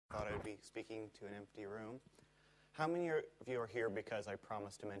to be speaking to an empty room. How many of you are here because I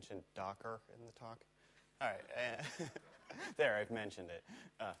promised to mention Docker in the talk? All right. There, I've mentioned it.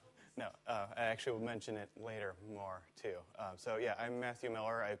 No, I actually will mention it later more, too. So, yeah, I'm Matthew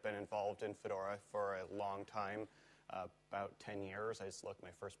Miller. I've been involved in Fedora for a long time, about 10 years. I just looked, my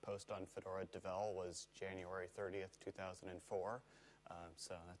first post on Fedora Devel was January 30th, 2004.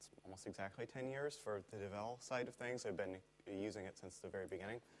 So that's almost exactly 10 years for the Devel side of things. I've been using it since the very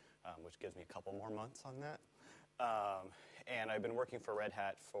beginning, which gives me a couple more months on that. And I've been working for Red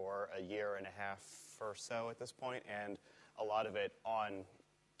Hat for a year and a half or so at this point, and a lot of it on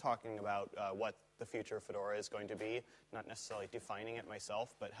talking about what the future of Fedora is going to be, not necessarily defining it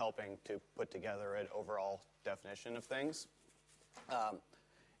myself, but helping to put together an overall definition of things.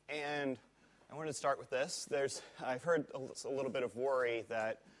 And I wanted to start with this. I've heard a little bit of worry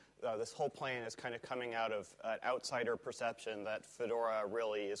that this whole plan is kind of coming out of an outsider perception that Fedora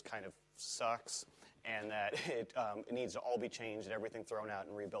really is kind of sucks and that it needs to all be changed and everything thrown out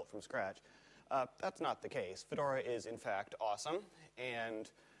and rebuilt from scratch. That's not the case. Fedora is, in fact, awesome, and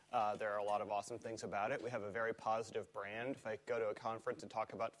there are a lot of awesome things about it. We have a very positive brand. If I go to a conference and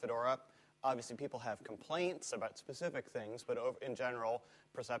talk about Fedora, obviously people have complaints about specific things, but in general,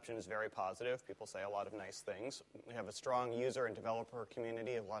 perception is very positive. People say a lot of nice things. We have a strong user and developer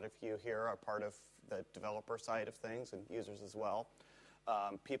community. A lot of you here are part of the developer side of things and users as well.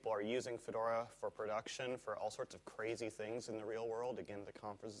 People are using Fedora for production for all sorts of crazy things in the real world. Again, the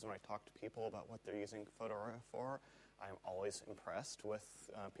conferences, when I talk to people about what they're using Fedora for, I'm always impressed with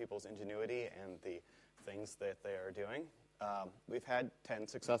people's ingenuity and the things that they are doing. We've had 10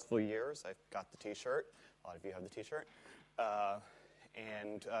 successful years. I've got the T-shirt. A lot of you have the T-shirt.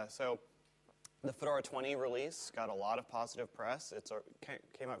 So the Fedora 20 release got a lot of positive press. It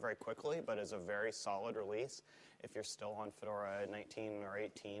came out very quickly, but is a very solid release. If you're still on Fedora 19 or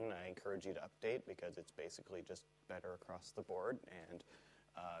 18, I encourage you to update because it's basically just better across the board and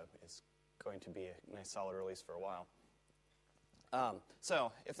is going to be a nice solid release for a while.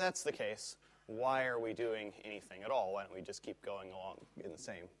 So if that's the case, why are we doing anything at all? Why don't we just keep going along in the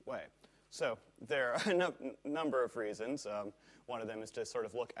same way? So there are a number of reasons. One of them is to sort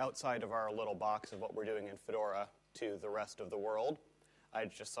of look outside of our little box of what we're doing in Fedora to the rest of the world. I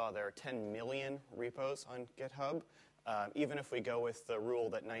just saw there are 10 million repos on GitHub. Even if we go with the rule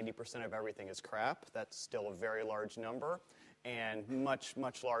that 90% of everything is crap, that's still a very large number and much,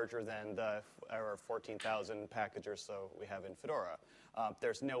 much larger than our 14,000 package or so we have in Fedora.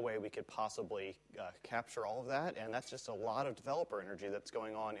 There's no way we could possibly capture all of that, and that's just a lot of developer energy that's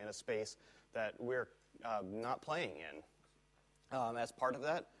going on in a space that we're not playing in. As part of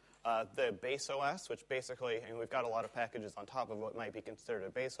that, the base OS, which basically, and we've got a lot of packages on top of what might be considered a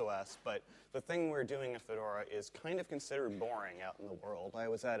base OS, but the thing we're doing in Fedora is kind of considered boring out in the world. I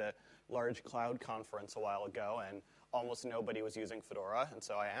was at a large cloud conference a while ago, and almost nobody was using Fedora, and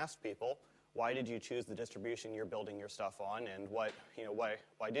so I asked people, why did you choose the distribution you're building your stuff on, and why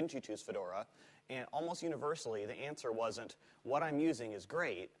didn't you choose Fedora? And almost universally, the answer wasn't, what I'm using is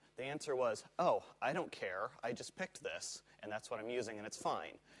great. The answer was, oh, I don't care. I just picked this, and that's what I'm using, and it's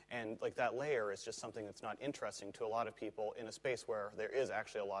fine. And like that layer is just something that's not interesting to a lot of people in a space where there is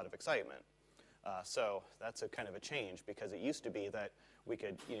actually a lot of excitement. So that's a kind of a change, because it used to be that we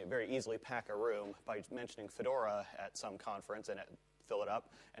could very easily pack a room by mentioning Fedora at some conference and fill it up,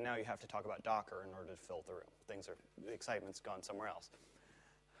 and now you have to talk about Docker in order to fill the room. The excitement's gone somewhere else.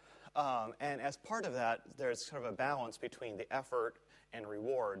 And as part of that, there's sort of a balance between the effort and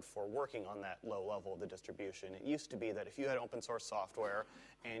reward for working on that low level of the distribution. It used to be that if you had open source software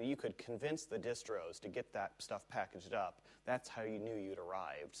and you could convince the distros to get that stuff packaged up, that's how you knew you'd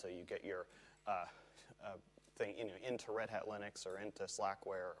arrived. So you get your thing into Red Hat Linux or into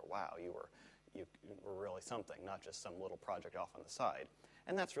Slackware. Wow, you were really something, not just some little project off on the side.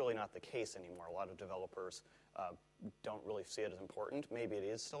 And that's really not the case anymore. A lot of developers don't really see it as important. Maybe it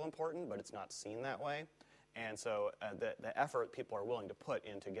is still important, but it's not seen that way. And so the effort people are willing to put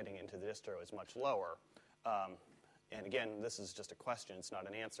into getting into the distro is much lower. And again, this is just a question. It's not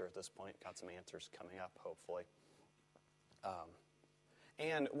an answer at this point. Got some answers coming up, hopefully.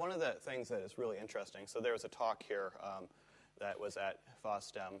 And one of the things that is really interesting, so there was a talk here that was at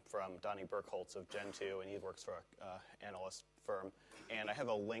FOSDEM from Donnie Burkholz of Gen2, and he works for an analyst firm. And I have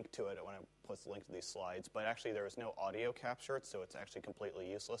a link to it when I post the link to these slides. But actually, there was no audio captured, so it's actually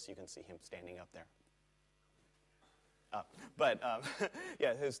completely useless. You can see him standing up there.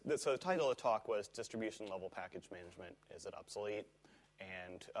 Yeah, so the title of the talk was Distribution Level Package Management, Is It Obsolete?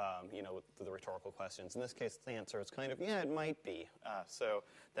 and the rhetorical questions. In this case, the answer is kind of, yeah, it might be. So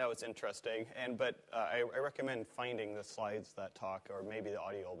that was interesting. But I recommend finding the slides that talk, or maybe the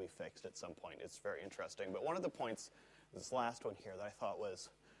audio will be fixed at some point. It's very interesting. But one of the points, this last one here, that I thought was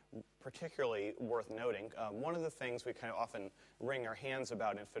particularly worth noting, one of the things we kind of often wring our hands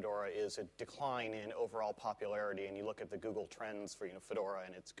about in Fedora is a decline in overall popularity. And you look at the Google trends for Fedora,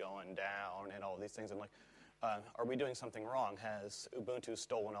 and it's going down, and all of these things. And like, are we doing something wrong? Has Ubuntu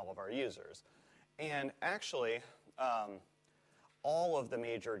stolen all of our users? And actually, all of the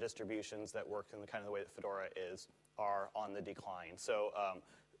major distributions that work in the kind of the way that Fedora is are on the decline. So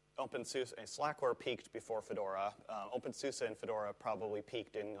OpenSUSE and Slackware peaked before Fedora. OpenSUSE and Fedora probably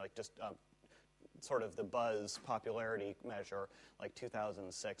peaked in like just sort of the buzz popularity measure, like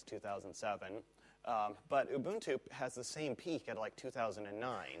 2006, 2007. But Ubuntu has the same peak at like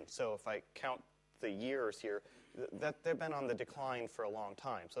 2009. So if I count the years here, that they've been on the decline for a long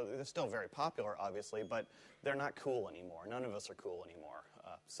time. So they're still very popular, obviously, but they're not cool anymore. None of us are cool anymore.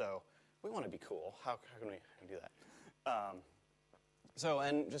 So we want to be cool. How can we do that? I'm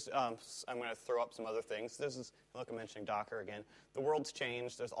going to throw up some other things. Look, I'm mentioning Docker again. The world's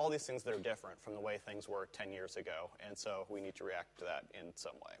changed. There's all these things that are different from the way things were 10 years ago, and so we need to react to that in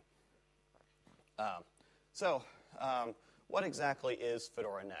some way. What exactly is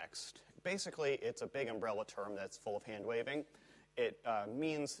Fedora.next? Basically, it's a big umbrella term that's full of hand-waving. It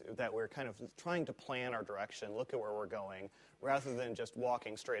means that we're kind of trying to plan our direction, look at where we're going, rather than just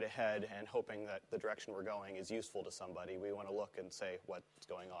walking straight ahead and hoping that the direction we're going is useful to somebody. We want to look and say what's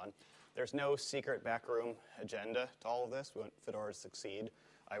going on. There's no secret backroom agenda to all of this. We want Fedora to succeed.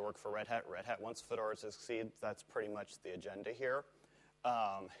 I work for Red Hat. Red Hat wants Fedora to succeed. That's pretty much the agenda here.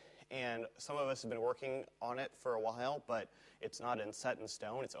 And some of us have been working on it for a while, but it's not set in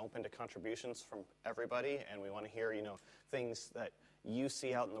stone. It's open to contributions from everybody, and we want to hear, things that you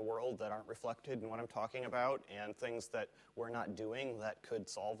see out in the world that aren't reflected in what I'm talking about, and things that we're not doing that could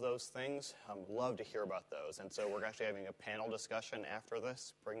solve those things. Love to hear about those. And so we're actually having a panel discussion after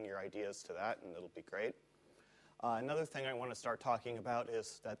this. Bring your ideas to that, and it'll be great. Another thing I want to start talking about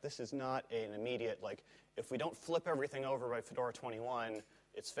is that this is not an immediate, like, if we don't flip everything over by Fedora 21,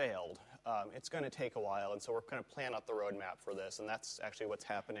 it's failed. It's going to take a while, and so we're going to plan out the roadmap for this, and that's actually what's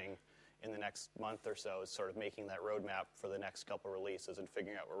happening in the next month or so, is sort of making that roadmap for the next couple releases and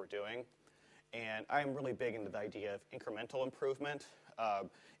figuring out what we're doing. And I'm really big into the idea of incremental improvement.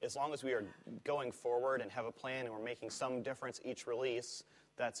 As long as we are going forward and have a plan and we're making some difference each release,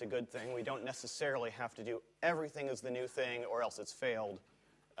 that's a good thing. We don't necessarily have to do everything as the new thing, or else it's failed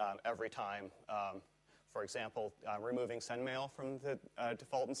every time. For example, removing SendMail from the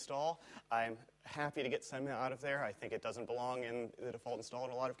default install. I'm happy to get SendMail out of there. I think it doesn't belong in the default install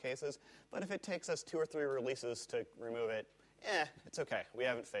in a lot of cases. But if it takes us 2 or 3 releases to remove it, it's OK. We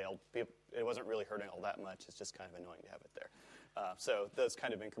haven't failed. It wasn't really hurting all that much. It's just kind of annoying to have it there. So those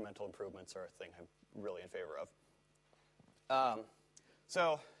kind of incremental improvements are a thing I'm really in favor of.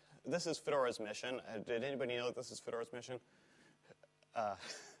 So this is Fedora's mission. Did anybody know that this is Fedora's mission?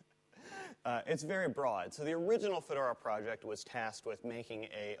 It's very broad. So the original Fedora project was tasked with making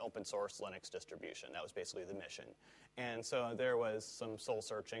an open source Linux distribution. That was basically the mission. And so there was some soul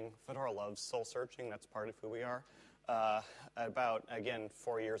searching. Fedora loves soul searching. That's part of who we are. About, again,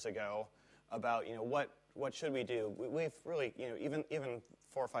 4 years ago, about what should we do? We've really, even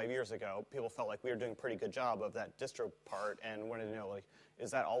 4 or 5 years ago, people felt like we were doing a pretty good job of that distro part, and wanted to know, like,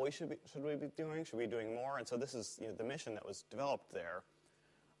 is that all we should we be doing? Should we be doing more? And so this is the mission that was developed there.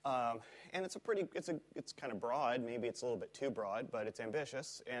 And it's kind of broad. Maybe it's a little bit too broad, but it's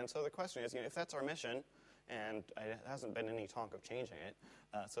ambitious. And so the question is, if that's our mission, and it hasn't been any talk of changing it,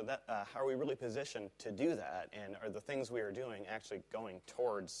 how are we really positioned to do that? And are the things we are doing actually going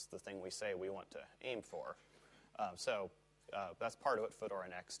towards the thing we say we want to aim for? That's part of what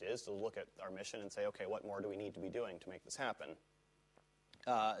Fedora.next is, to look at our mission and say, OK, what more do we need to be doing to make this happen?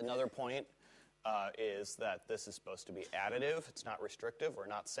 Another point is that this is supposed to be additive. It's not restrictive. We're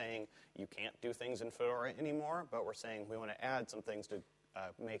not saying you can't do things in Fedora anymore, but we're saying we want to add some things to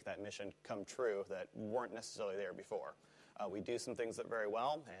make that mission come true that weren't necessarily there before. We do some things that very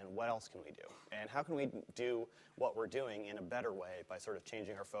well, and what else can we do? And how can we do what we're doing in a better way by sort of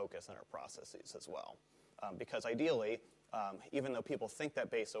changing our focus and our processes as well? Because ideally, even though people think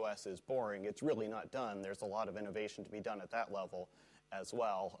that base OS is boring, it's really not done. There's a lot of innovation to be done at that level as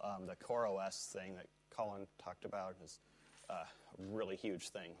well. The Core OS thing that Colin talked about is a really huge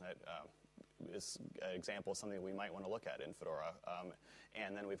thing that is an example of something we might want to look at in Fedora.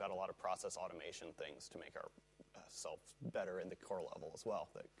 And then we've had a lot of process automation things to make ourselves better in the core level as well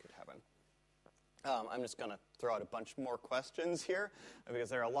that could happen. I'm just going to throw out a bunch more questions here because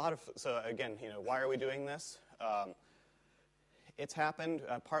there are a lot of, so again, why are we doing this? It's happened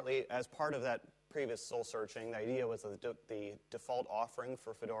partly as part of that previous soul searching. The idea was that the default offering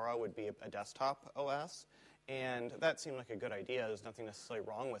for Fedora would be a desktop OS, and that seemed like a good idea. There's nothing necessarily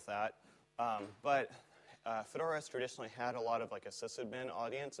wrong with that, but Fedora has traditionally had a lot of like a sysadmin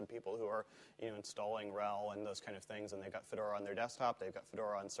audience and people who are installing RHEL and those kind of things, and they've got Fedora on their desktop, they've got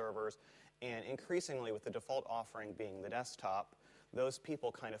Fedora on servers, and increasingly with the default offering being the desktop, those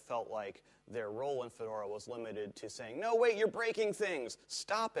people kind of felt like their role in Fedora was limited to saying, no, wait, you're breaking things,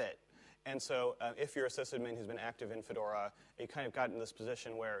 stop it. And so if you're a sysadmin who's been active in Fedora, you kind of got in this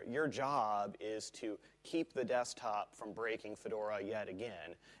position where your job is to keep the desktop from breaking Fedora yet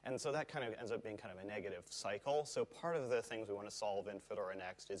again. And so that kind of ends up being kind of a negative cycle. So part of the things we want to solve in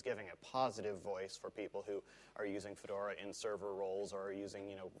Fedora.next is giving a positive voice for people who are using Fedora in server roles or are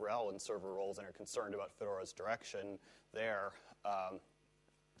using RHEL in server roles and are concerned about Fedora's direction there.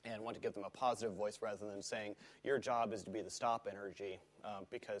 And want to give them a positive voice rather than saying your job is to be the stop energy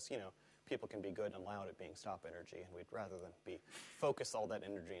because, people can be good and loud at being stop energy, and we'd rather than focus all that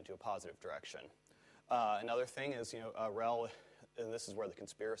energy into a positive direction. Another thing is, RHEL, and this is where the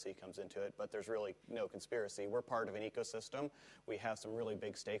conspiracy comes into it, but there's really no conspiracy. We're part of an ecosystem. We have some really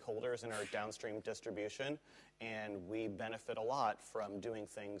big stakeholders in our downstream distribution, and we benefit a lot from doing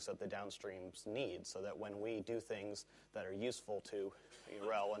things that the downstreams need, so that when we do things that are useful to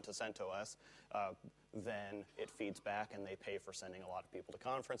RHEL and to CentOS, then it feeds back and they pay for sending a lot of people to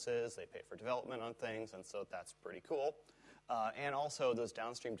conferences, they pay for development on things, and so that's pretty cool. And also those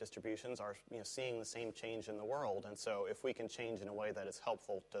downstream distributions are seeing the same change in the world, and so if we can change in a way that is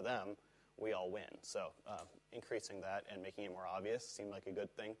helpful to them, we all win. So increasing that and making it more obvious seemed like a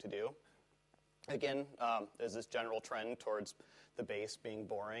good thing to do. Again, there's this general trend towards the base being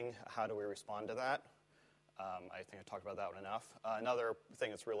boring. How do we respond to that? I think I talked about that one enough. Another thing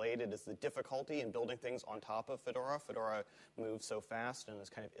that's related is the difficulty in building things on top of Fedora. Fedora moves so fast and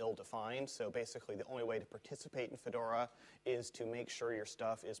is kind of ill-defined, so basically the only way to participate in Fedora is to make sure your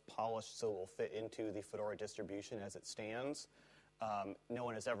stuff is polished so it will fit into the Fedora distribution as it stands. No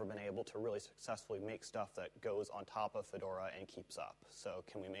one has ever been able to really successfully make stuff that goes on top of Fedora and keeps up. So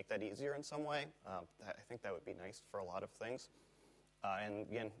can we make that easier in some way? I think that would be nice for a lot of things. And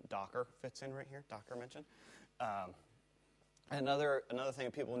again, Docker fits in right here, Docker mentioned. Another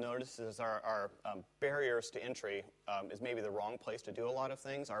thing people notice is our barriers to entry is maybe the wrong place to do a lot of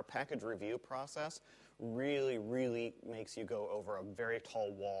things. Our package review process really, really makes you go over a very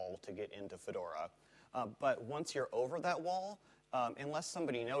tall wall to get into Fedora. But once you're over that wall, unless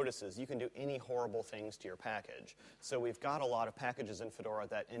somebody notices, you can do any horrible things to your package. So we've got a lot of packages in Fedora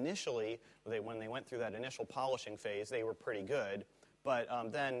that initially, when they went through that initial polishing phase, they were pretty good. But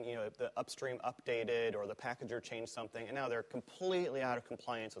then, the upstream updated or the packager changed something, and now they're completely out of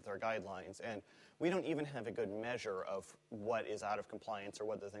compliance with our guidelines. And we don't even have a good measure of what is out of compliance or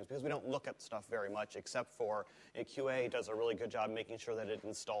what the things, because we don't look at stuff very much, except for QA does a really good job making sure that it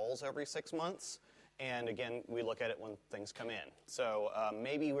installs every 6 months. And again, we look at it when things come in. So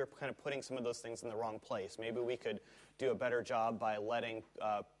maybe we're kind of putting some of those things in the wrong place. Maybe we could do a better job by letting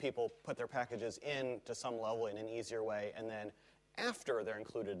people put their packages in to some level in an easier way, and then after they're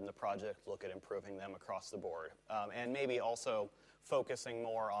included in the project, look at improving them across the board. And maybe also focusing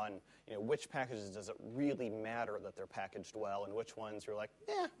more on which packages does it really matter that they're packaged well, and which ones you're like,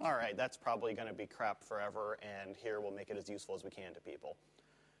 all right, that's probably going to be crap forever, and here we'll make it as useful as we can to people.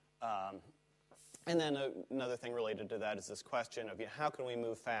 And then another thing related to that is this question of how can we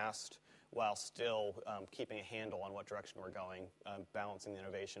move fast while still keeping a handle on what direction we're going, balancing the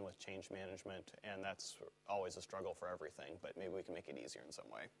innovation with change management, and that's always a struggle for everything, but maybe we can make it easier in some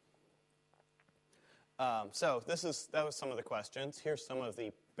way. So that was some of the questions. Here's some of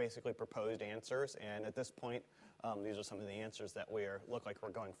the basically proposed answers, and at this point, these are some of the answers that look like we're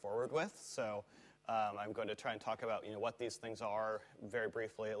going forward with. So I'm going to try and talk about what these things are, very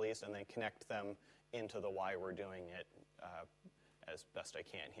briefly at least, and then connect them into the why we're doing it as best I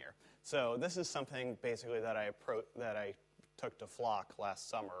can here. So this is something basically that I took to Flock last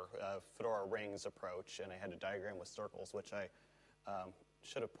summer, Fedora Rings approach, and I had a diagram with circles, which I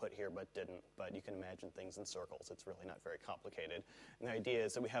should have put here but didn't, but you can imagine things in circles. It's really not very complicated. And the idea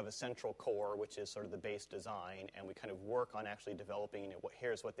is that we have a central core, which is sort of the base design, and we kind of work on actually developing,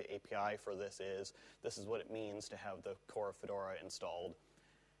 here's what the API for this is what it means to have the core of Fedora installed.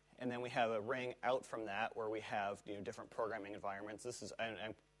 And then we have a ring out from that where we have different programming environments.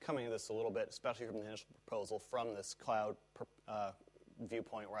 I'm coming to this a little bit, especially from the initial proposal, from this cloud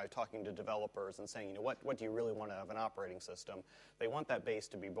viewpoint where I'm talking to developers and saying, what do you really want to have an operating system? They want that base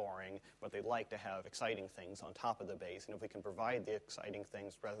to be boring, but they'd like to have exciting things on top of the base. And if we can provide the exciting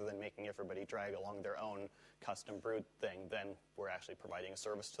things rather than making everybody drag along their own custom brewed thing, then we're actually providing a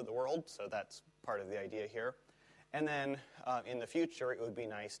service to the world. So that's part of the idea here. And then in the future, it would be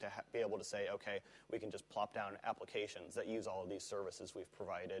nice to be able to say, okay, we can just plop down applications that use all of these services we've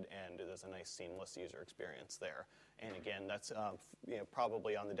provided, and there's a nice seamless user experience there. And again, that's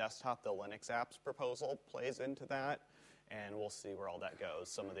probably on the desktop. The Linux apps proposal plays into that, and we'll see where all that goes.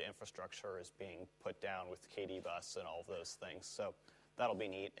 Some of the infrastructure is being put down with KD bus and all of those things. So that'll be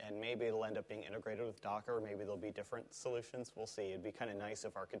neat, and maybe it'll end up being integrated with Docker. Maybe there'll be different solutions. We'll see. It'd be kind of nice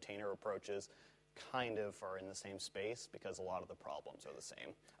if our container approaches kind of are in the same space, because a lot of the problems are the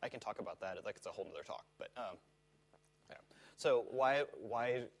same. I can talk about that. Like, it's a whole other talk. But yeah. So why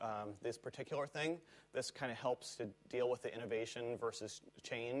this particular thing? This kind of helps to deal with the innovation versus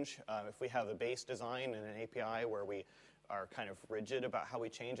change. If we have a base design and an API where we are kind of rigid about how we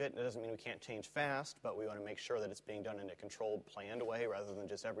change it, it doesn't mean we can't change fast, but we want to make sure that it's being done in a controlled, planned way rather than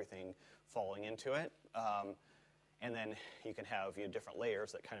just everything falling into it. And then you can have different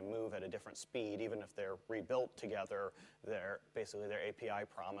layers that kind of move at a different speed. Even if they're rebuilt together, basically their API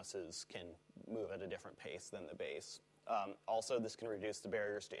promises can move at a different pace than the base. Also, this can reduce the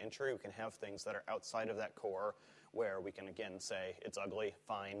barriers to entry. We can have things that are outside of that core where we can, again, say it's ugly,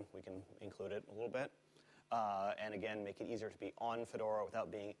 fine, we can include it a little bit. And again, make it easier to be on Fedora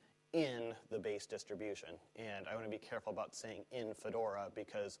without being in the base distribution. And I want to be careful about saying in Fedora,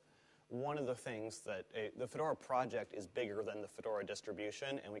 because one of the things that the Fedora project is bigger than the Fedora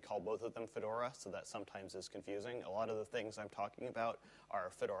distribution, and we call both of them Fedora, so that sometimes is confusing. A lot of the things I'm talking about are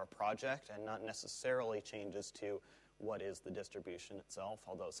Fedora project and not necessarily changes to what is the distribution itself,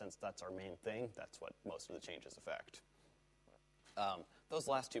 although since that's our main thing, that's what most of the changes affect. Those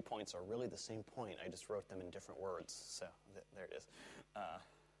last 2 points are really the same point. I just wrote them in different words, so there it is.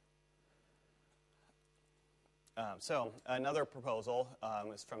 So another proposal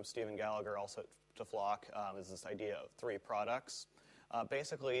is from Stephen Gallagher, also to Flock, is this idea of 3 products.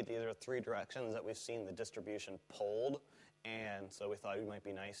 Basically, these are 3 directions that we've seen the distribution pulled, and so we thought it might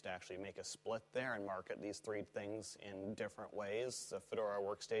be nice to actually make a split there and market these 3 things in different ways. The Fedora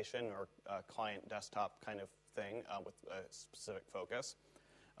workstation or client desktop kind of thing with a specific focus.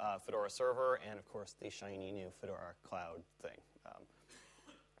 Fedora server, and of course the shiny new Fedora cloud thing.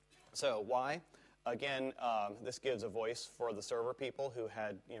 So why? Again, this gives a voice for the server people who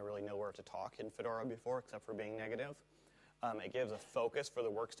had really nowhere to talk in Fedora before, except for being negative. It gives a focus for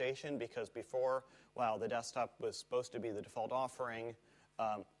the workstation, because before, while the desktop was supposed to be the default offering,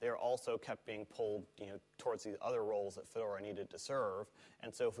 they were also kept being pulled towards these other roles that Fedora needed to serve.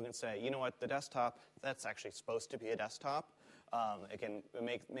 And so if we can say, you know what, the desktop, that's actually supposed to be a desktop. Again,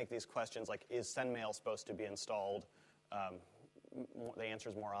 make these questions like, is SendMail supposed to be installed? The answer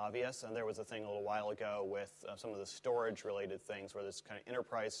is more obvious, and there was a thing a little while ago with some of the storage-related things where there's kind of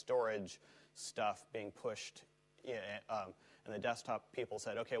enterprise storage stuff being pushed, and the desktop people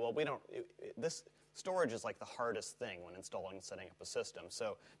said, okay, well, this storage is like the hardest thing when installing and setting up a system,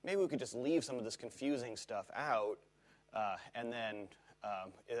 so maybe we could just leave some of this confusing stuff out, and then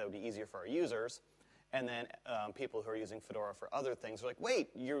it would be easier for our users. And then people who are using Fedora for other things are like,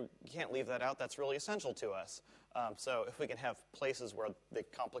 wait, you can't leave that out. That's really essential to us. So if we can have places where the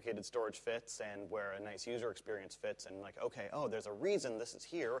complicated storage fits and where a nice user experience fits, and like, okay, oh, there's a reason this is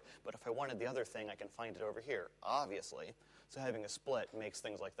here, but if I wanted the other thing, I can find it over here, obviously. So having a split makes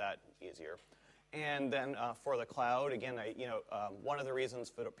things like that easier. And then for the cloud, again, one of the reasons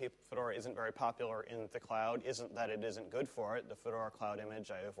Fedora isn't very popular in the cloud isn't that it isn't good for it. The Fedora cloud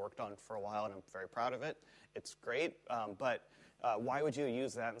image I have worked on for a while, and I'm very proud of it. It's great, but why would you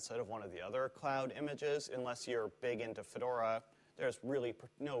use that instead of one of the other cloud images? Unless you're big into Fedora, there's really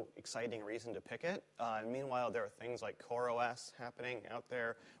no exciting reason to pick it. Meanwhile, there are things like CoreOS happening out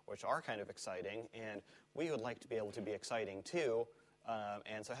there, which are kind of exciting, and we would like to be able to be exciting too.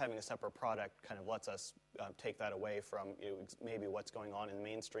 And so having a separate product kind of lets us take that away from maybe what's going on in the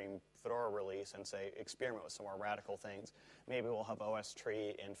mainstream Fedora release and say experiment with some more radical things. Maybe we'll have OS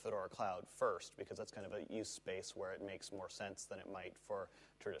Tree in Fedora Cloud first, because that's kind of a use space where it makes more sense than it might for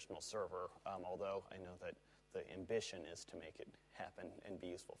traditional server, although I know that the ambition is to make it happen and be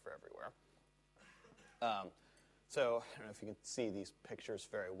useful for everywhere. So I don't know if you can see these pictures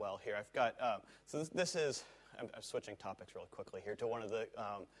very well here. I've got, so this is, I'm switching topics really quickly here to one of the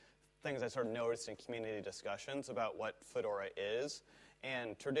things I sort of noticed in community discussions about what Fedora is.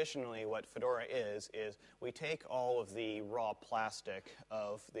 And traditionally what Fedora is we take all of the raw plastic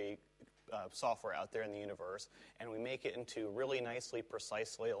of the software out there in the universe, and we make it into really nicely,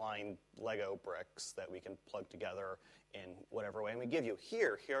 precisely aligned Lego bricks that we can plug together in whatever way. And we give you,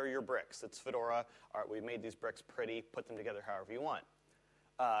 here are your bricks. It's Fedora. All right, we made these bricks pretty. Put them together however you want.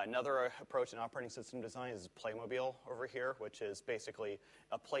 Another approach in operating system design is Playmobil over here, which is basically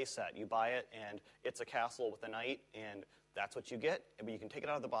a play set. You buy it, and it's a castle with a knight, and that's what you get. But you can take it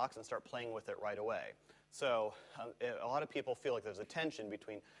out of the box and start playing with it right away. So a lot of people feel like there's a tension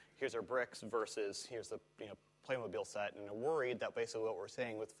between here's our bricks versus here's the Playmobil set, and are worried that basically what we're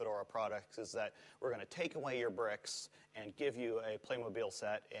saying with Fedora products is that we're going to take away your bricks and give you a Playmobil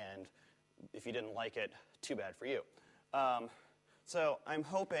set, and if you didn't like it, too bad for you. So I'm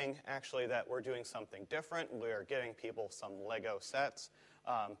hoping, actually, that we're doing something different. We're giving people some Lego sets.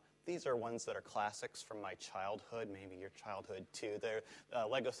 These are ones that are classics from my childhood, maybe your childhood, too.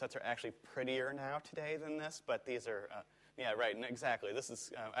 Lego sets are actually prettier now today than this, but these are, yeah, right, exactly. This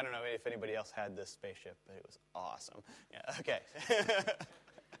is, I don't know if anybody else had this spaceship, but it was awesome. Yeah, okay.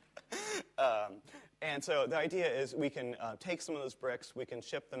 And so the idea is we can take some of those bricks, we can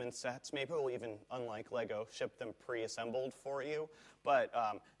ship them in sets. Maybe we'll even, unlike Lego, ship them pre-assembled for you. But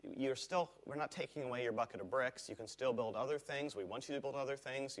we're not taking away your bucket of bricks. You can still build other things. We want you to build other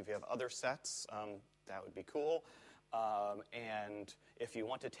things. If you have other sets, that would be cool. And if you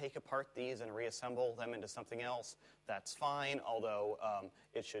want to take apart these and reassemble them into something else, that's fine, although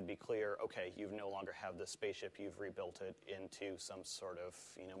it should be clear, okay, you no longer have this spaceship, you've rebuilt it into some sort of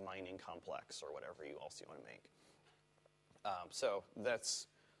mining complex or whatever else you want to make. So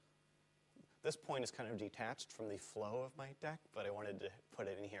this point is kind of detached from the flow of my deck, but I wanted to put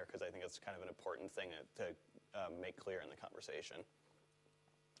it in here because I think it's kind of an important thing to make clear in the conversation.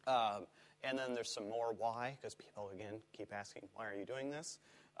 And then there's some more why, because people, again, keep asking, why are you doing this?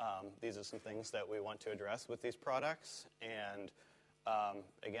 These are some things that we want to address with these products. And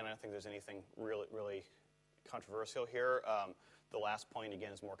again, I don't think there's anything really, really controversial here. The last point,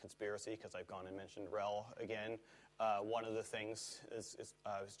 again, is more conspiracy, because I've gone and mentioned RHEL again. One of the things is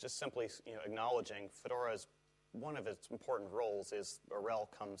just simply acknowledging Fedora's one of its important roles is a RHEL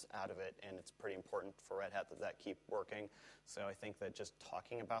comes out of it, and it's pretty important for Red Hat that keep working. So I think that just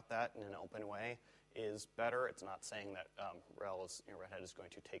talking about that in an open way is better. It's not saying that Red Hat is going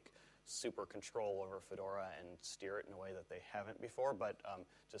to take super control over Fedora and steer it in a way that they haven't before, but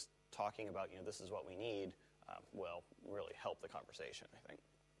just talking about this is what we need will really help the conversation, I think.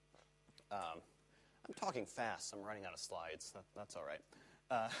 I'm talking fast. I'm running out of slides. That's all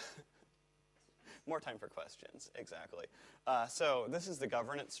right. More time for questions, exactly. So this is the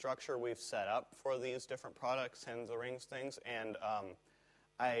governance structure we've set up for these different products and the Rings things. And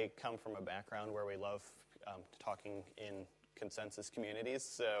I come from a background where we love talking in consensus communities.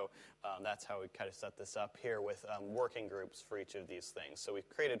 So that's how we kind of set this up here with working groups for each of these things. So we've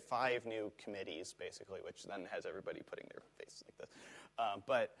created 5 new committees, basically, which then has everybody putting their face like this.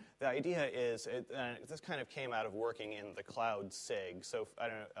 But the idea is, this kind of came out of working in the cloud SIG. So I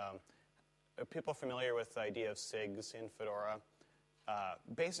don't know. Are people familiar with the idea of SIGs in Fedora?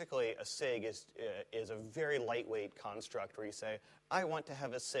 Basically, a SIG is a very lightweight construct where you say, I want to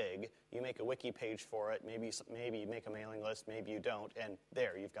have a SIG. You make a wiki page for it. Maybe you make a mailing list. Maybe you don't. And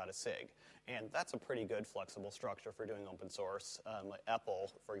there, you've got a SIG. And that's a pretty good flexible structure for doing open source. Like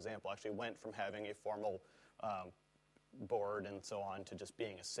Apple, for example, actually went from having a formal board and so on to just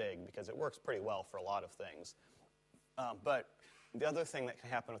being a SIG because it works pretty well for a lot of things. But the other thing that can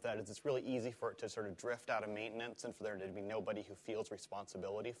happen with that is it's really easy for it to sort of drift out of maintenance and for there to be nobody who feels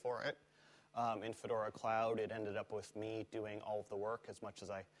responsibility for it. In Fedora Cloud, it ended up with me doing all of the work as much as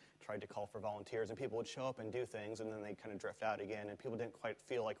I tried to call for volunteers. And people would show up and do things, and then they'd kind of drift out again. And people didn't quite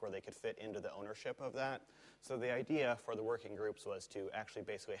feel like where they could fit into the ownership of that. So the idea for the working groups was to actually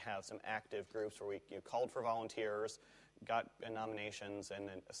basically have some active groups where we called for volunteers, got nominations, and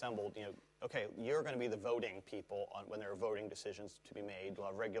then assembled, okay, you're going to be the voting people when there are voting decisions to be made. We'll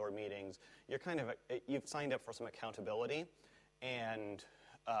have regular meetings. You've signed up for some accountability, and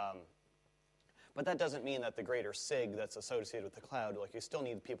but that doesn't mean that the greater SIG that's associated with the cloud, you still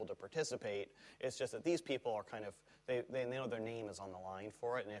need people to participate. It's just that these people are kind of, they know their name is on the line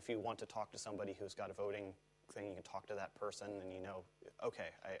for it, and if you want to talk to somebody who's got a voting thing, you can talk to that person, and okay,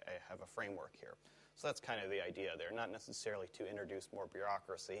 I have a framework here. So that's kind of the idea there, not necessarily to introduce more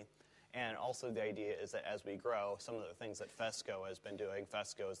bureaucracy. And also the idea is that as we grow, some of the things that FESCO has been doing,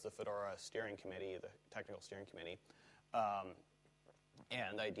 FESCO is the Fedora Steering Committee, the Technical Steering Committee,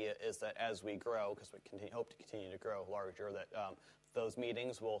 and the idea is that as we grow, because we hope to continue to grow larger, that those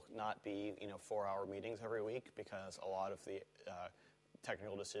meetings will not be 4-hour meetings every week because a lot of the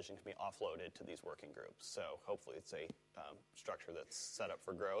technical decisions can be offloaded to these working groups. So hopefully it's a structure that's set up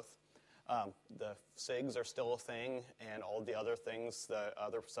for growth. The SIGs are still a thing, and all the other things, the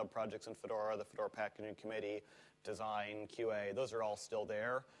other sub-projects in Fedora, the Fedora Packaging Committee, design, QA, those are all still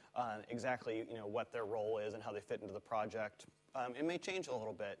there. Exactly, what their role is and how they fit into the project. It may change a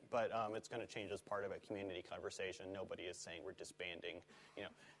little bit, but it's going to change as part of a community conversation. Nobody is saying we're disbanding.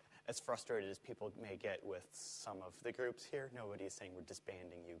 As frustrated as people may get with some of the groups here, nobody is saying we're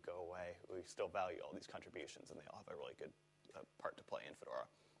disbanding you, go away. We still value all these contributions, and they all have a really good part to play in Fedora.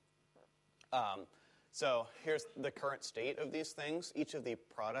 So here's the current state of these things. Each of the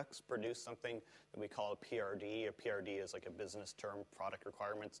products produce something that we call a PRD. A PRD is like a business term product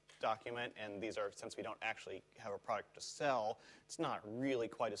requirements document, and these are, since we don't actually have a product to sell, it's not really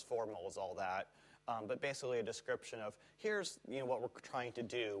quite as formal as all that. But basically a description of here's what we're trying to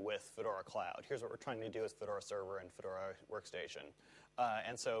do with Fedora Cloud. Here's what we're trying to do with Fedora Server and Fedora Workstation.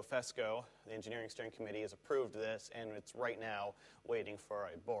 And so FESCO, the Engineering Steering Committee, has approved this, and it's right now waiting for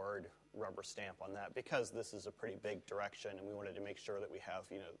a board rubber stamp on that because this is a pretty big direction, and we wanted to make sure that we have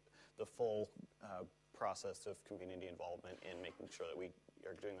the full process of community involvement in making sure that we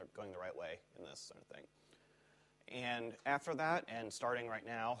are going the right way in this sort of thing. And after that, and starting right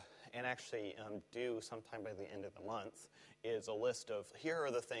now, and actually due sometime by the end of the month, is a list of here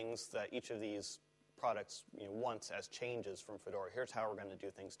are the things that each of these products wants as changes from Fedora. Here's how we're going to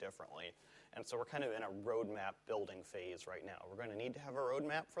do things differently. And so we're kind of in a roadmap building phase right now. We're going to need to have a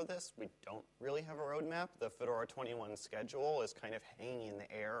roadmap for this. We don't really have a roadmap. The Fedora 21 schedule is kind of hanging in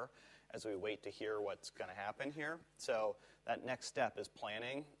the air as we wait to hear what's going to happen here. So that next step is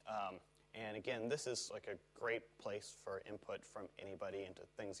planning. And again, this is like a great place for input from anybody into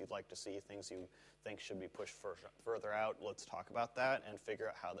things you'd like to see, things you think should be pushed further out. Let's talk about that and figure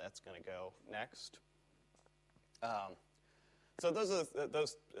out how that's going to go next. So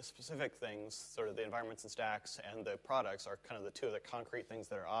those specific things, sort of the environments and stacks and the products, are kind of the two of the concrete things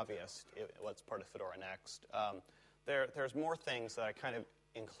that are obvious. What's part of Fedora.next. There's more things that I kind of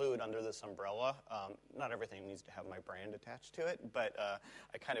include under this umbrella. Not everything needs to have my brand attached to it, but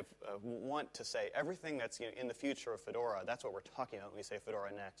I kind of want to say everything that's in the future of Fedora, that's what we're talking about when we say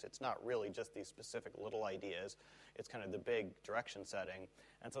Fedora.next. It's not really just these specific little ideas. It's kind of the big direction setting.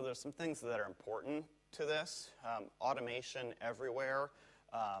 And so there's some things that are important to this. Automation everywhere.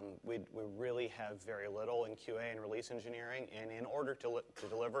 We really have very little in QA and release engineering, and in order to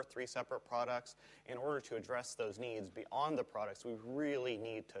deliver 3 separate products, in order to address those needs beyond the products, we really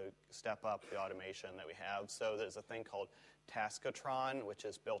need to step up the automation that we have. So there's a thing called Taskatron, which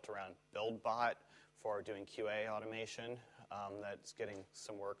is built around BuildBot for doing QA automation. That's getting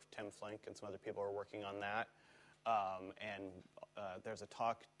some work. Tim Flink and some other people are working on that. There's a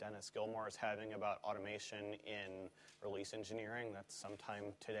talk Dennis Gilmore is having about automation in release engineering. That's sometime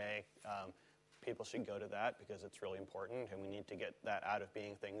today. People should go to that because it's really important, and we need to get that out of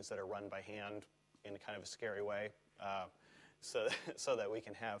being things that are run by hand in a kind of a scary way so that we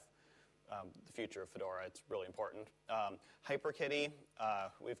can have the future of Fedora. It's really important. HyperKitty,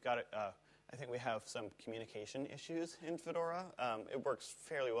 we've got I think we have some communication issues in Fedora. It works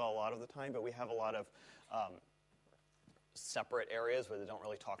fairly well a lot of the time, but we have a lot of separate areas where they don't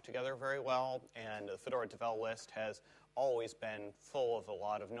really talk together very well, and the Fedora Devel list has always been full of a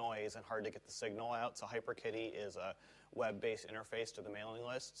lot of noise and hard to get the signal out. So HyperKitty is a web-based interface to the mailing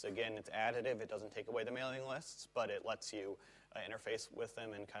lists. Again, it's additive. It doesn't take away the mailing lists, but it lets you interface with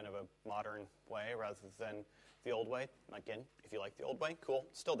them in kind of a modern way rather than the old way. Again, if you like the old way, cool,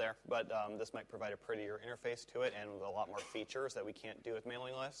 still there, but this might provide a prettier interface to it and with a lot more features that we can't do with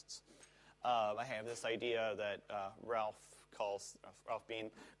mailing lists. I have this idea that Ralph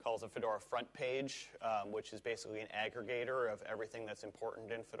Bean calls a Fedora front page, which is basically an aggregator of everything that's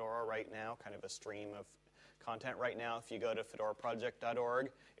important in Fedora right now, kind of a stream of content right now. If you go to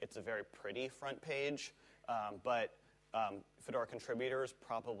fedoraproject.org, it's a very pretty front page, but Fedora contributors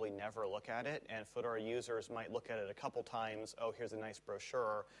probably never look at it, and Fedora users might look at it a couple times. Oh, here's a nice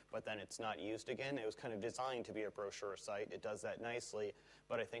brochure, but then it's not used again. It was kind of designed to be a brochure site. It does that nicely,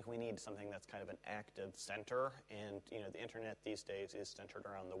 but I think we need something that's kind of an active center, and the internet these days is centered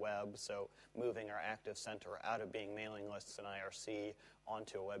around the web, so moving our active center out of being mailing lists and IRC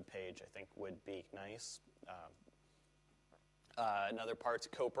onto a web page I think would be nice. Another part's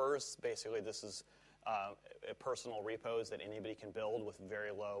Copers. Basically, this is personal repos that anybody can build with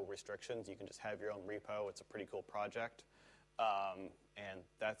very low restrictions. You can just have your own repo. It's a pretty cool project. And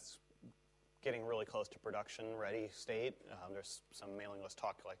that's getting really close to production-ready state. There's some mailing list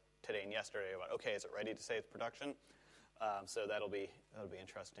talk like today and yesterday about, okay, is it ready to say it's production? So that'll be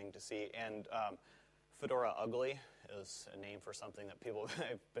interesting to see. And Fedora Ugly is a name for something that people,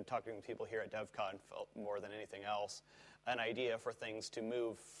 I've been talking to people here at DevCon more than anything else, an idea for things to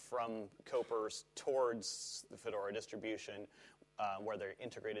move from Copers towards the Fedora distribution where they're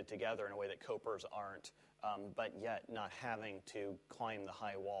integrated together in a way that Copers aren't, but yet not having to climb the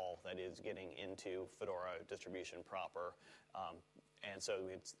high wall that is getting into Fedora distribution proper. And so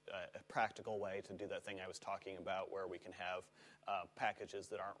it's a practical way to do that thing I was talking about where we can have packages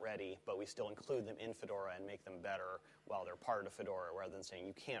that aren't ready, but we still include them in Fedora and make them better while they're part of Fedora, rather than saying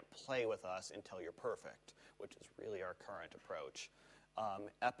you can't play with us until you're perfect, which is really our current approach.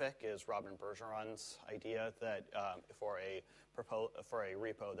 Epic is Robin Bergeron's idea that for a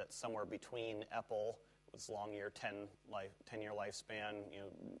repo that's somewhere between EPEL, with long-year 10-year lifespan,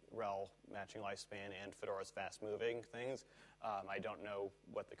 RHEL matching lifespan, and Fedora's fast-moving things. I don't know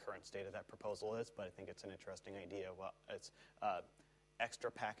what the current state of that proposal is, but I think it's an interesting idea. Well, it's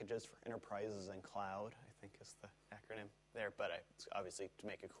extra packages for enterprises and cloud, I think is the acronym there, but it's obviously to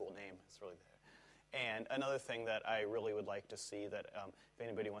make a cool name, it's really there. And another thing that I really would like to see that if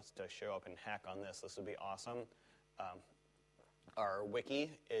anybody wants to show up and hack on this would be awesome. Our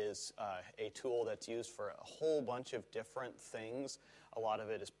wiki is a tool that's used for a whole bunch of different things. A lot of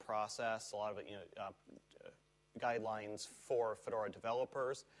it is process, a lot of it, guidelines for Fedora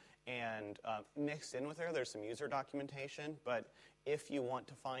developers. And mixed in with there's some user documentation. But if you want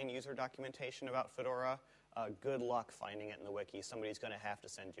to find user documentation about Fedora, good luck finding it in the wiki. Somebody's going to have to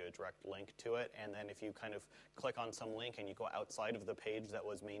send you a direct link to it. And then if you kind of click on some link and you go outside of the page that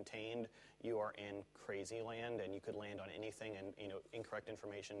was maintained, you are in crazy land, and you could land on anything and incorrect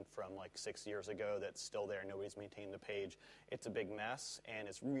information from like 6 years ago that's still there. Nobody's maintained the page. It's a big mess, and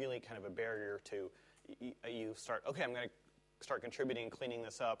it's really kind of a barrier to you start, okay, I'm going to start contributing and cleaning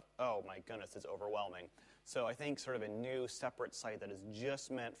this up. Oh my goodness, it's overwhelming. So I think sort of a new separate site that is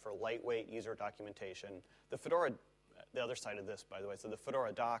just meant for lightweight user documentation. The Fedora, the other side of this, by the way, so the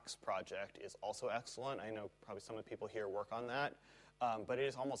Fedora Docs project is also excellent. I know probably some of the people here work on that. But it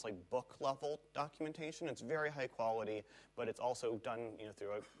is almost like book-level documentation. It's very high quality, but it's also done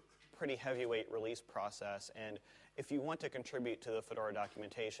through a pretty heavyweight release process. And if you want to contribute to the Fedora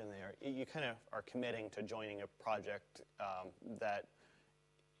documentation there, you kind of are committing to joining a project that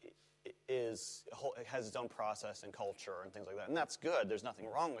has its own process and culture and things like that. And that's good. There's nothing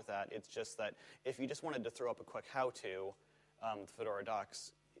wrong with that. It's just that if you just wanted to throw up a quick how-to, Fedora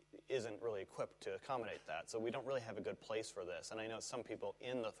Docs isn't really equipped to accommodate that. So we don't really have a good place for this. And I know some people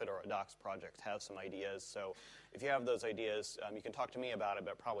in the Fedora Docs project have some ideas. So if you have those ideas, you can talk to me about it,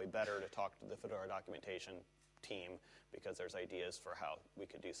 but probably better to talk to the Fedora documentation team because there's ideas for how we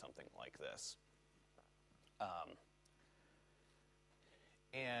could do something like this.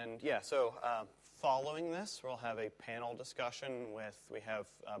 So following this, we'll have a panel discussion we have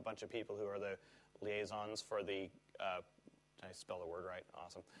a bunch of people who are the liaisons for the, did I spell the word right?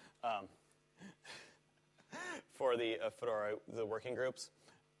 Awesome. For the Fedora, the working groups.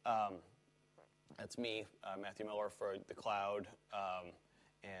 That's me, Matthew Miller for the cloud,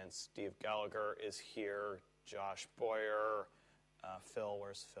 and Steve Gallagher is here, Josh Boyer, Phil,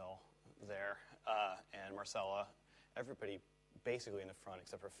 where's Phil? There, and Marcella. Everybody basically in the front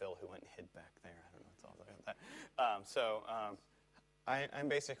except for Phil, who went and hid back there. I don't know what's all about that. I'm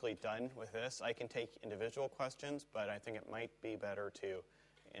basically done with this. I can take individual questions, but I think it might be better to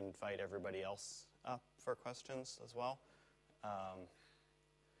invite everybody else up for questions as well.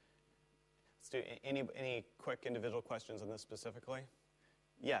 Let's do any quick individual questions on this specifically?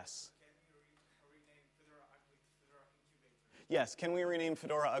 Yes. Yes, can we rename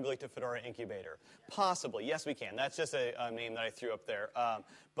Fedora Ugly to Fedora Incubator? Possibly, yes we can. That's just a name that I threw up there.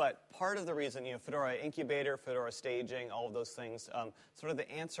 But part of the reason, Fedora Incubator, Fedora Staging, all of those things, sort of the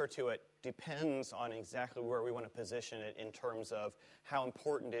answer to it depends on exactly where we want to position it in terms of how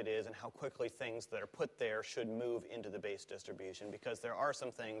important it is and how quickly things that are put there should move into the base distribution, because there are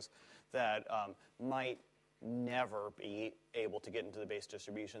some things that might never be able to get into the base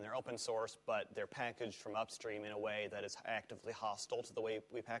distribution. They're open source, but they're packaged from upstream in a way that is actively hostile to the way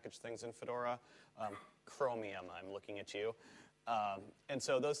we package things in Fedora. Chromium, I'm looking at you. And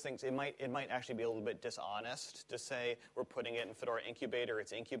so those things, it might actually be a little bit dishonest to say we're putting it in Fedora Incubator,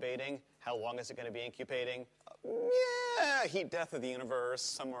 it's incubating. How long is it going to be incubating? Heat death of the universe,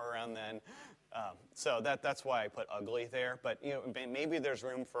 somewhere around then. So that's why I put ugly there. But maybe there's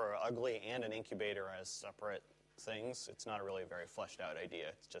room for ugly and an incubator as separate things. It's not a really very fleshed out idea.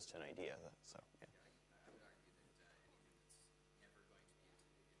 It's just an idea. So yeah. I would argue that anything that's never going to be included in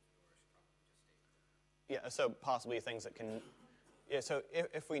Fedora should probably just stay. Yeah. So possibly things that can. Yeah. So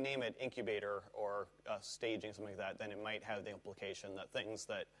if we name it incubator or staging, something like that, then it might have the implication that things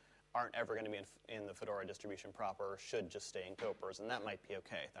that aren't ever going to be in the Fedora distribution proper should just stay in Copers, and that might be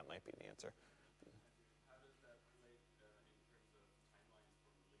okay. That might be the answer. How does that relate in terms of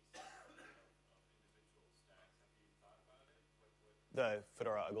timelines for release of individual stacks? Have you thought about it? The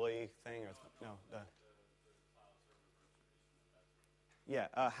Fedora ugly thing? Or no. The file server virtualization of that sort of thing. Yeah,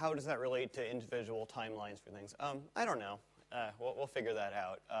 how does that relate to individual timelines for things? I don't know. We'll figure that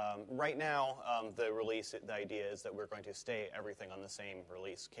out. Right now, the idea is that we're going to stay everything on the same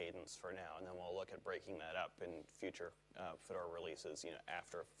release cadence for now, and then we'll look at breaking that up in future Fedora releases,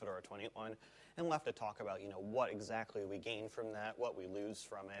 after Fedora 21, and we'll have to talk about, what exactly we gain from that, what we lose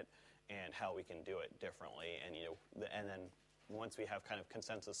from it, and how we can do it differently, and and then once we have kind of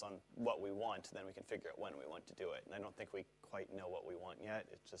consensus on what we want, then we can figure out when we want to do it. And I don't think we quite know what we want yet.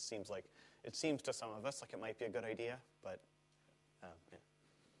 It just seems to some of us like it might be a good idea, but yeah.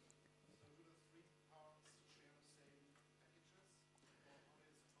 So do the 3 parts share the same packages? Or are they supposed to be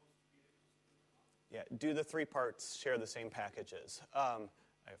able to split them up? Yeah, do the 3 parts share the same packages?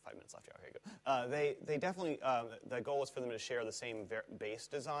 I have 5 minutes left here. Okay, go. They definitely, the goal is for them to share the same base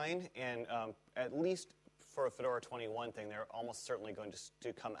design, and at least for a Fedora 21 thing, they're almost certainly going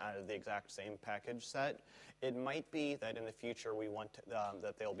to come out of the exact same package set. It might be that in the future we want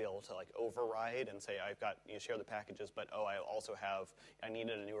that they'll be able to override and say, I've got share the packages, but I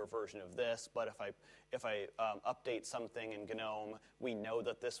needed a newer version of this. But if I update something in GNOME, we know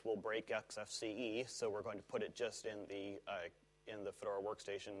that this will break XFCE, so we're going to put it just in the Fedora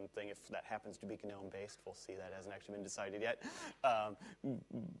workstation thing. If that happens to be GNOME based, we'll see. That hasn't actually been decided yet,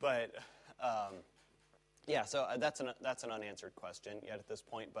 yeah, so that's an unanswered question yet at this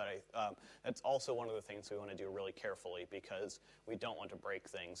point, but that's also one of the things we want to do really carefully because we don't want to break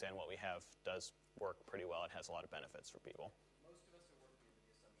things, and what we have does work pretty well. It has a lot of benefits for people. Most of us are working under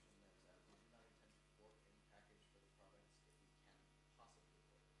the assumption that we do not intend to fork any package for the products if we can possibly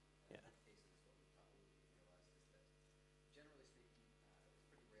avoid it. And Yeah. in many cases, what we probably realize is that, generally speaking, it's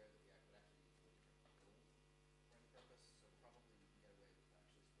pretty rare that we would actually need to look at a build for any purpose. So probably we can get away with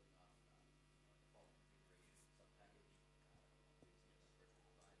actually splitting off default configuration subpackage using it as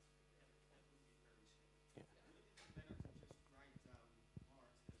virtual divides. That would be very safe. Yeah. Would it be better to just write down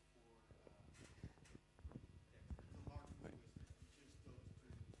hard as for the hard rule is that you just go to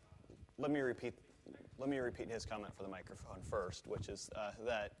Let me repeat his comment for the microphone first, which is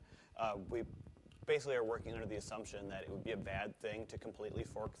that we basically are working under the assumption that it would be a bad thing to completely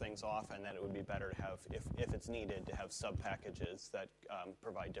fork things off, and that it would be better to have, if it's needed, to have sub-packages that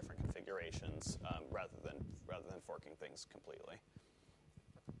provide different configurations rather than forking things completely.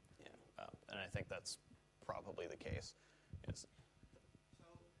 Yeah, and I think that's probably the case. Yes. So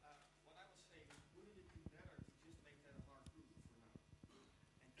what I was saying is, wouldn't it be better to just make that a hard rule for now?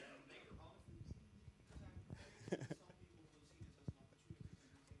 And then later on, if we, because I'm very sure some people will see this as an opportunity to do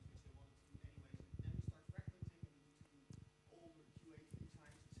things which they wanted to do anyways, and then we start fragmenting and we need to do all the QA 3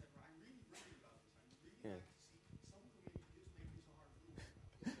 times, etc. I'm really worried about this. I'm really Yeah. like to see some community just make this a hard rule.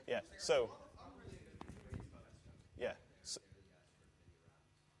 Yeah. There's So. a lot of unrealistic communities about that stuff. Yeah.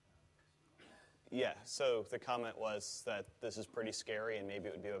 Yeah, so the comment was that this is pretty scary, and maybe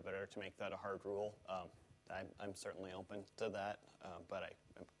it would be better to make that a hard rule. I'm certainly open to that, but I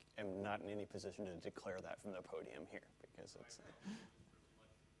am not in any position to declare that from the podium here because it's.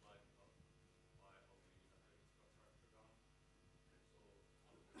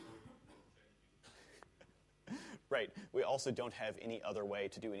 Right. We also don't have any other way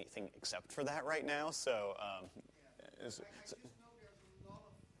to do anything except for that right now, so. I just know there's a lot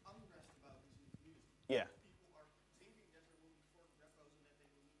of unrest about this in the community. Yeah. People are thinking that there will be forked repos and that they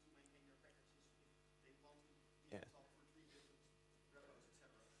will need to maintain their packages if they want to be Yeah. installed for 3 different repos,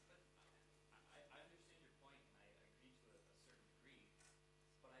 etc. I understand your point, and I agree to a certain degree,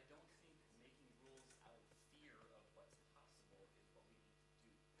 but I don't think making rules out of fear of what's possible is what we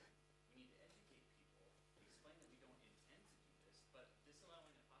need to do. We need to educate people, explain that we don't intend to do this, but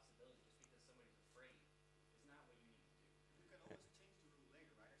disallowing a possibility just because somebody's afraid is not what you need to do. You can always change the rule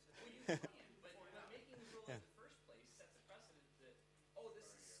later, right? I said Well, you can, but making the rule in the first place sets a precedent that, oh,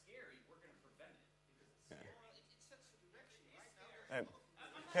 this is scary, we're going to prevent it because it's scary. well, it sets the direction, right? Now Um,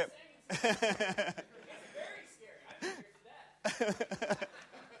 I'm not Hey. saying it's very scary. I'm here for that.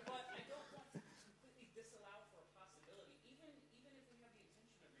 But I don't want to completely disallow for a possibility, even if we have the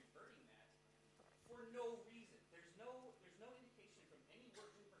intention of reverting that for no reason. There's no indication from any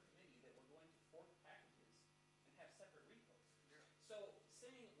work group or committee that we're going to fork packages and have separate repos. So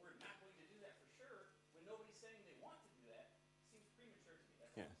saying we're not going to do that for sure when nobody's saying they want to do that seems premature to me.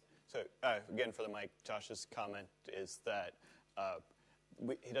 That's all Yeah. I'm saying. So again, for the mic, Josh's comment is that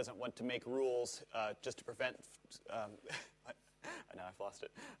he doesn't want to make rules just to prevent. Now I've lost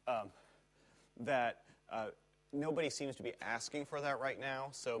it. That nobody seems to be asking for that right now,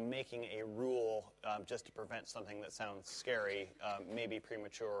 so making a rule just to prevent something that sounds scary may be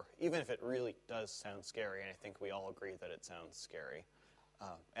premature, even if it really does sound scary, and I think we all agree that it sounds scary.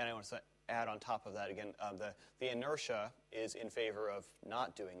 And I want to add on top of that, again, the inertia is in favor of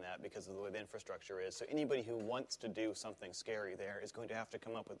not doing that because of the way the infrastructure is. So anybody who wants to do something scary there is going to have to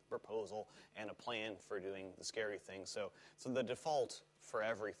come up with a proposal and a plan for doing the scary thing. So the default for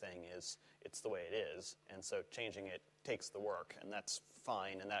everything is it's the way it is, and so changing it takes the work, and that's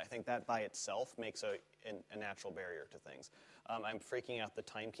fine. And I think that by itself makes a natural barrier to things. I'm freaking out the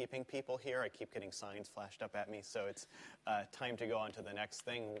timekeeping people here. I keep getting signs flashed up at me, so it's time to go on to the next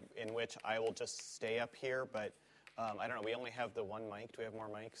thing, in which I will just stay up here, but I don't know, we only have the one mic. Do we have more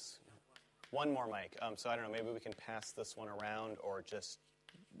mics? One more mic. So I don't know, maybe we can pass this one around or just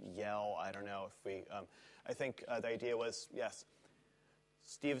yell. I don't know if we, I think the idea was, yes,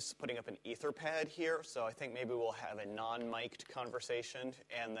 Steve's putting up an Etherpad here, so I think maybe we'll have a non-mic'd conversation,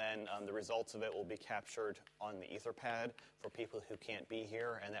 and then the results of it will be captured on the Etherpad for people who can't be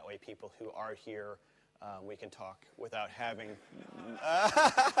here, and that way people who are here, we can talk without having...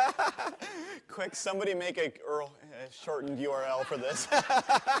 Quick, somebody make a shortened URL for this. All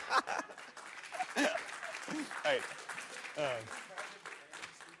right. Yeah.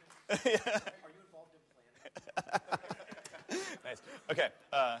 Are you involved in planning? Nice. Okay,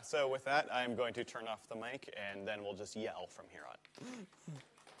 so with that, I'm going to turn off the mic, and then we'll just yell from here on.